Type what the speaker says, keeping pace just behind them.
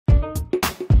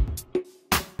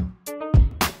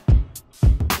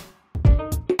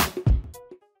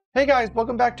Hey guys,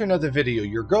 welcome back to another video,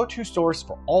 your go-to source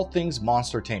for all things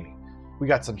monster taming. We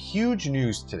got some huge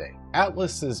news today.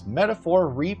 Atlas's Metaphor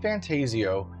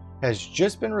ReFantazio has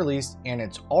just been released and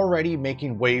it's already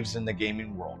making waves in the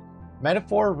gaming world.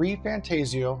 Metaphor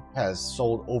ReFantazio has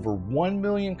sold over 1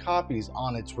 million copies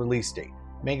on its release date,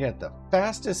 making it the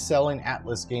fastest selling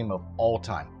Atlas game of all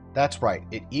time. That's right,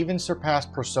 it even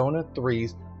surpassed Persona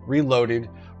 3's Reloaded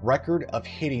record of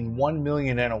hitting 1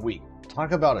 million in a week.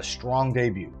 Talk about a strong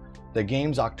debut. The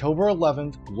game's October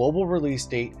 11th global release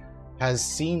date has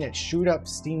seen it shoot up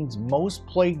Steam's most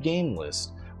played game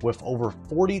list, with over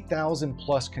 40,000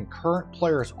 plus concurrent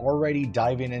players already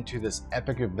diving into this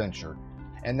epic adventure.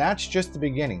 And that's just the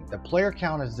beginning. The player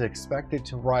count is expected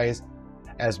to rise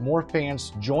as more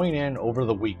fans join in over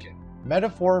the weekend.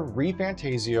 Metaphor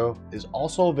ReFantazio is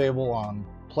also available on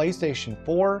PlayStation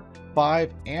 4,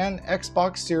 5, and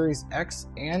Xbox Series X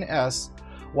and S.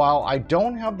 While I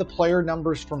don't have the player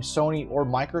numbers from Sony or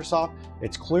Microsoft,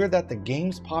 it's clear that the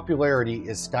game's popularity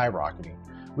is skyrocketing.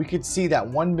 We could see that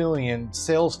 1 million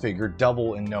sales figure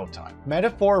double in no time.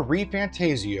 Metaphor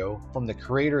ReFantazio, from the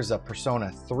creators of Persona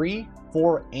 3,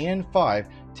 4, and 5,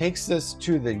 takes us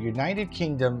to the United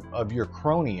Kingdom of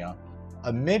Uchronia,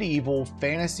 a medieval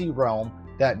fantasy realm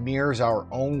that mirrors our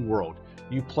own world.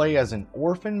 You play as an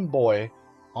orphan boy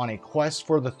on a quest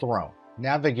for the throne,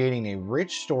 navigating a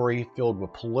rich story filled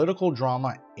with political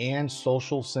drama and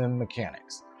social sim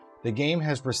mechanics. The game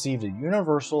has received a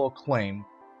universal acclaim,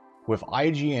 with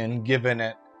IGN giving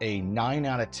it a 9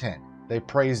 out of 10. They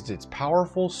praised its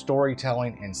powerful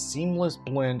storytelling and seamless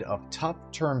blend of tough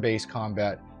turn-based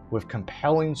combat with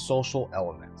compelling social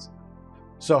elements.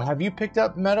 So have you picked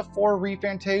up Metaphor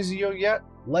ReFantazio yet?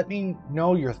 Let me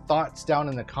know your thoughts down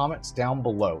in the comments down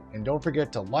below. And don't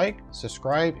forget to like,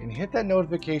 subscribe, and hit that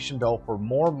notification bell for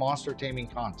more monster taming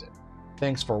content.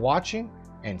 Thanks for watching,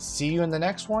 and see you in the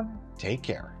next one. Take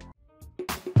care.